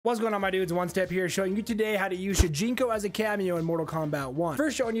What's going on, my dudes? Onestep here, showing you today how to use Shujinko as a cameo in Mortal Kombat 1.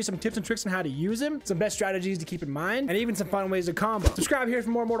 First, showing you some tips and tricks on how to use him, some best strategies to keep in mind, and even some fun ways to combo. Subscribe here for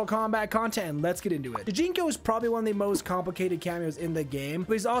more Mortal Kombat content, and let's get into it. Shujinko is probably one of the most complicated cameos in the game,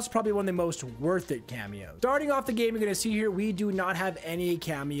 but he's also probably one of the most worth it cameos. Starting off the game, you're going to see here, we do not have any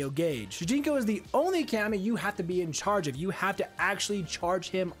cameo gauge. Shujinko is the only cameo you have to be in charge of. You have to actually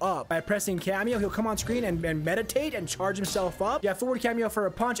charge him up. By pressing cameo, he'll come on screen and meditate and charge himself up. You have forward cameo for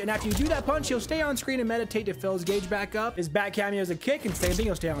a punch, and after you do that punch, he'll stay on screen and meditate to fill his gauge back up. His back cameo is a kick, and same thing,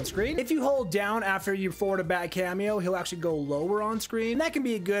 he'll stay on screen. If you hold down after you forward a back cameo, he'll actually go lower on screen. And that can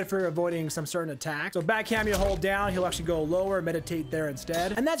be good for avoiding some certain attacks. So back cameo, hold down, he'll actually go lower, meditate there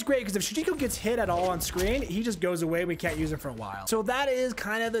instead. And that's great because if Shujinko gets hit at all on screen, he just goes away. We can't use him for a while. So that is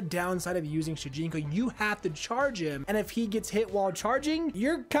kind of the downside of using Shujinko. You have to charge him, and if he gets hit while charging,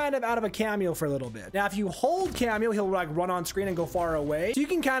 you're kind of out of a cameo for a little bit. Now, if you hold cameo, he'll like run on screen and go far away. So you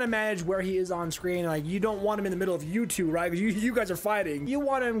can kind of manage where he is on screen. Like, you don't want him in the middle of you two, right? Because you guys are fighting. You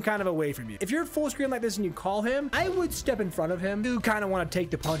want him kind of away from you. If you're full screen like this and you call him, I would step in front of him. You kind of want to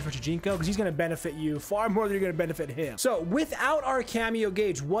take the punch for Shujinko because he's going to benefit you far more than you're going to benefit him. So without our cameo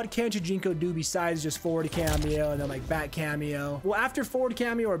gauge, what can Shujinko do besides just forward cameo and then like back cameo? Well, after forward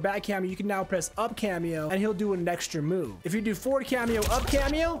cameo or back cameo, you can now press up cameo and he'll do an extra move. If you do forward cameo, up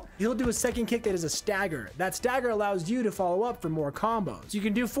cameo, he'll do a second kick that is a stagger. That stagger allows you to follow up for more combos. So you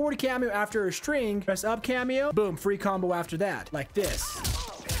can do forward cameo after a string, press up cameo, boom, free combo after that, like this.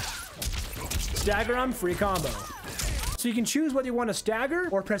 Stagger him, free combo. So you can choose whether you want to stagger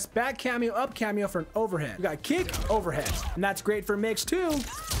or press back cameo, up cameo for an overhead. You got kick, overhead, and that's great for mix too.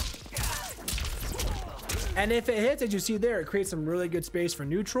 And if it hits, as you see there, it creates some really good space for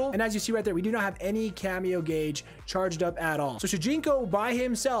neutral. And as you see right there, we do not have any cameo gauge charged up at all. So Shujinko by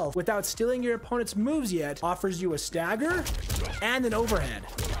himself, without stealing your opponent's moves yet, offers you a stagger and an overhead.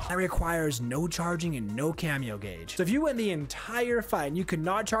 That requires no charging and no cameo gauge. So if you win the entire fight and you could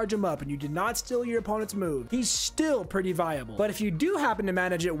not charge him up and you did not steal your opponent's move, he's still pretty viable. But if you do happen to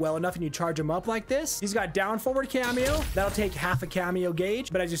manage it well enough and you charge him up like this, he's got down forward cameo. That'll take half a cameo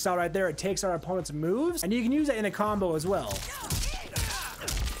gauge. But as you saw right there, it takes our opponent's moves, and you can use it in a combo as well.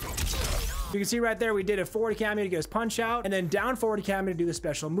 You can see right there, we did a forward cameo to get his punch out, and then down forward cameo to do the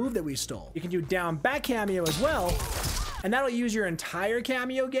special move that we stole. You can do down back cameo as well, and that'll use your entire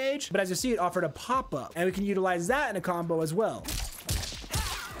cameo gauge. But as you see, it offered a pop-up, and we can utilize that in a combo as well.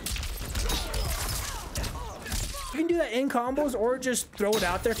 You can do that in combos or just throw it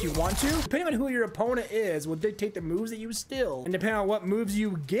out there if you want to. Depending on who your opponent is will dictate the moves that you steal. And depending on what moves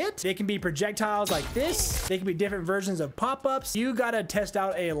you get, they can be projectiles like this. They can be different versions of pop-ups. You gotta test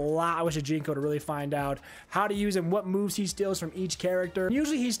out a lot with Shujinko to really find out how to use him, what moves he steals from each character.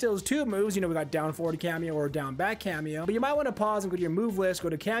 Usually he steals two moves. You know, we got down forward cameo or down back cameo. But you might want to pause and go to your move list, go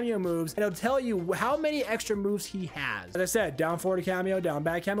to cameo moves, and it'll tell you how many extra moves he has. As I said, down forward cameo, down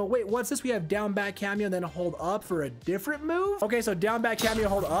back cameo. Wait, what's this? We have down back cameo and then hold up for a different move. Okay, so down back cameo,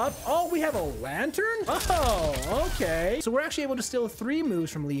 hold up. Oh, we have a lantern. Oh, okay. So we're actually able to steal 3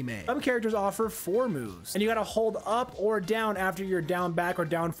 moves from Li Mei. Some characters offer 4 moves, and you gotta hold up or down after your down back or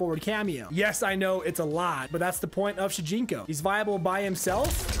down forward cameo. Yes, I know it's a lot, but that's the point of Shujinko. He's viable by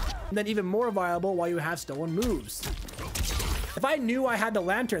himself, and then even more viable while you have stolen moves. If I knew I had the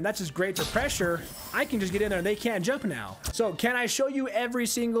lantern, that's just great for pressure. I can just get in there and they can't jump now. So can I show you every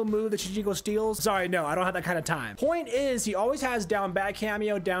single move that Shujinko steals? Sorry, no, I don't have that kind of time. Point is, he always has down back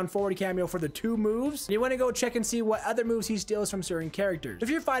cameo, down forward cameo for the 2 moves. And you want to go check and see what other moves he steals from certain characters. If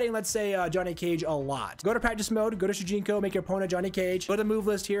you're fighting, let's say, Johnny Cage a lot, go to practice mode, go to Shujinko, make your opponent Johnny Cage, go to the move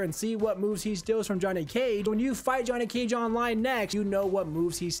list here and see what moves he steals from Johnny Cage. When you fight Johnny Cage online next, you know what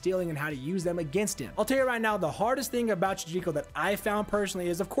moves he's stealing and how to use them against him. I'll tell you right now, the hardest thing about Shujinko that I found personally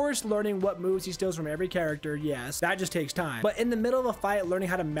is, of course, learning what moves he steals from every character. Yes, that just takes time. But in the middle of a fight, learning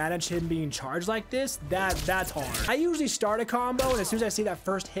how to manage him being charged like this, that's hard. I usually start a combo, and as soon as I see that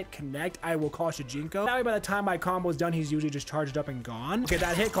first hit connect, I will call Shujinko. That way, by the time my combo is done, he's usually just charged up and gone. Okay,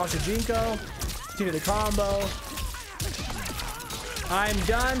 that hit, call Shujinko. Continue the combo. I'm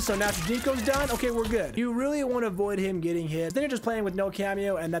done. So now Shujinko's done. Okay, we're good. You really want to avoid him getting hit. Then you're just playing with no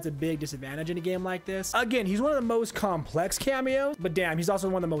cameo, and that's a big disadvantage in a game like this. Again, he's one of the most complex cameos, but damn, he's also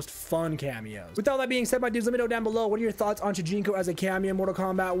one of the most fun cameos. With all that being said, my dudes, let me know down below, what are your thoughts on Shujinko as a cameo in Mortal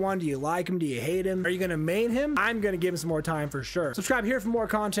Kombat 1? Do you like him? Do you hate him? Are you gonna main him? I'm gonna give him some more time for sure. Subscribe here for more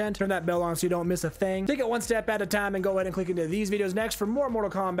content. Turn that bell on so you don't miss a thing. Take it one step at a time and go ahead and click into these videos next for more Mortal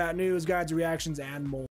Kombat news, guides, reactions, and more.